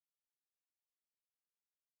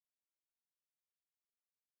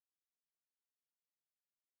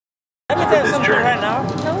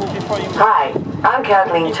Hi, I'm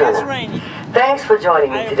Kathleen Turner. Thanks for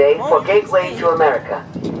joining me today for Gateway to America,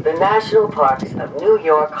 the National Parks of New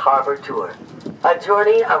York Harbor Tour. A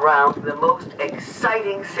journey around the most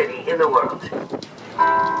exciting city in the world.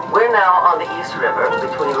 We're now on the East River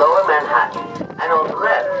between Lower Manhattan and on the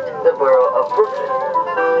left, the borough of Brooklyn.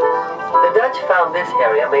 The Dutch found this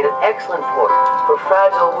area made an excellent port for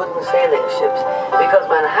fragile wooden sailing ships because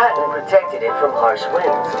Manhattan protected it from harsh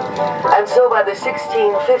winds. And so by the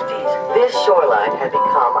 1650s, this shoreline had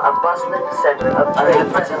become a bustling center of trade. Under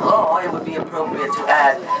the present law, it would be appropriate to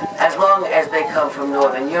add, as long as they come from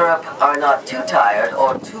Northern Europe, are not too tired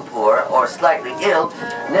or too poor or slightly ill,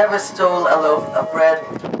 never stole a loaf of bread,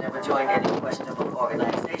 never joined any questionable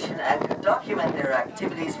organization, and could document their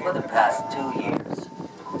activities for the past 2 years.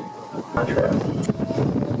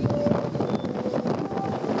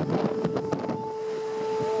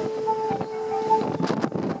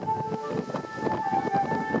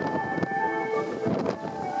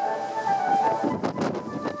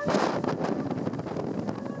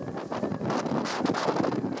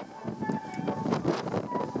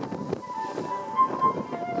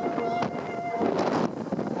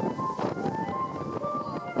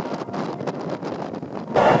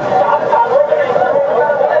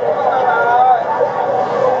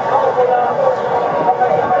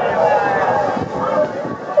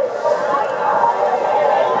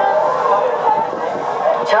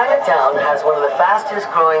 Chinatown has one of the fastest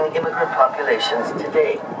growing immigrant populations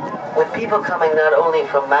today, with people coming not only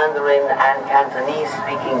from Mandarin and Cantonese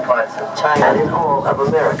speaking parts of China and in all of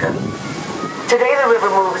America. Today the river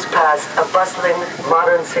moves past a bustling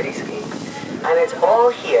modern cityscape, and it's all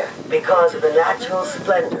here because of the natural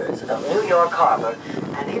splendors of New York Harbor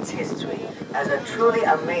and its history as a truly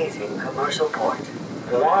amazing commercial port.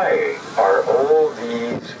 Why are all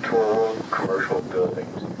these tall commercial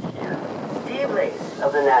buildings here? Steve Lace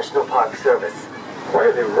of the National Park Service. Why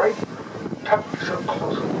are they right tucked so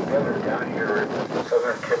closely together down here at the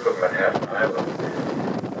southern tip of Manhattan Island,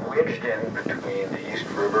 wedged in between the East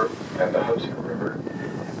River and the Hudson River?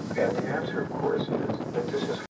 And the answer, of course, is that this is